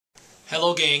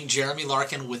Hello gang, Jeremy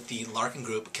Larkin with the Larkin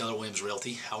Group, Keller Williams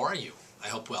Realty. How are you? I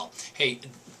hope well. Hey,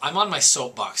 I'm on my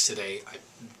soapbox today. I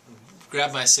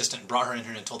grabbed my assistant and brought her in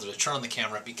here and told her to turn on the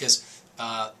camera because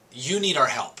you need our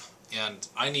help and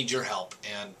I need your help,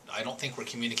 and I don't think we're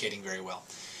communicating very well.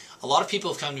 A lot of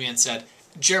people have come to me and said,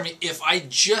 Jeremy, if I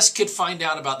just could find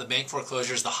out about the bank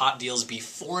foreclosures, the hot deals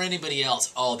before anybody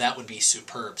else, oh, that would be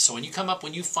superb. So when you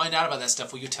find out about that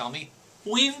stuff, will you tell me?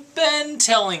 We've been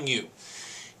telling you.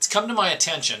 It's come to my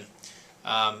attention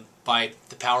by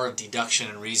the power of deduction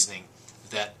and reasoning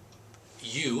that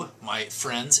you, my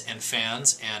friends and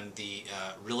fans and the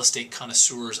real estate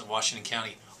connoisseurs of Washington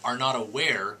County, are not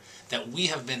aware that we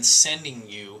have been sending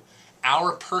you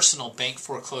our personal bank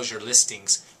foreclosure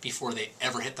listings before they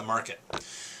ever hit the market.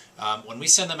 When we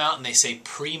send them out and they say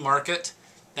pre-market,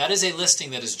 that is a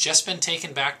listing that has just been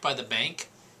taken back by the bank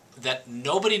that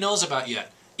nobody knows about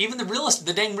yet. Even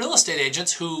the dang real estate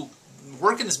agents who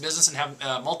work in this business and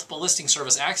have multiple listing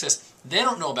service access, they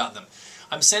don't know about them.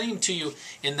 I'm sending them to you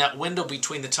in that window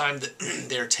between the time that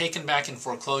they're taken back in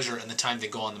foreclosure and the time they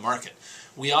go on the market.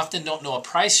 We often don't know a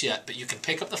price yet, but you can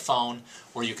pick up the phone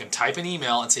or you can type an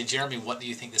email and say, Jeremy, what do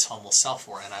you think this home will sell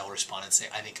for? And I will respond and say,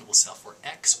 I think it will sell for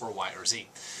X or Y or Z.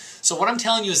 So what I'm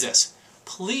telling you is this.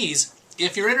 Please,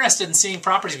 if you're interested in seeing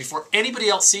properties before anybody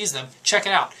else sees them, check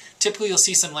it out. Typically you'll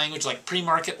see some language like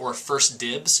pre-market or first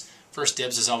dibs. First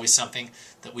dibs is always something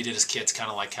that we did as kids, kind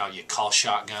of like how you call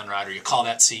shotgun, right? Or you call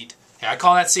that seat. Hey, I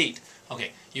call that seat.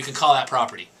 Okay, you can call that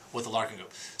property with the Larkin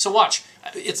Group. So watch,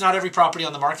 it's not every property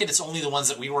on the market, it's only the ones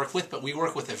that we work with, but we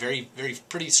work with a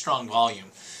pretty strong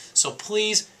volume. So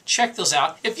please check those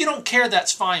out. If you don't care,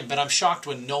 that's fine, but I'm shocked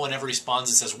when no one ever responds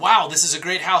and says, wow, this is a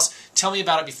great house, tell me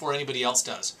about it before anybody else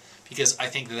does. Because I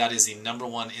think that is the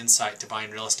 #1 insight to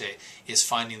buying real estate, is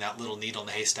finding that little needle in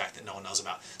the haystack that no one knows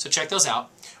about. So check those out.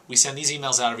 We send these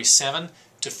emails out every 7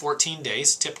 to 14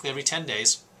 days, typically every 10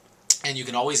 days. And you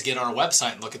can always get on our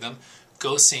website and look at them.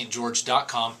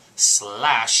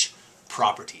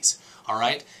 GoSt.George.com/properties. All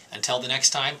right? Until the next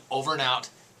time, over and out.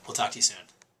 We'll talk to you soon.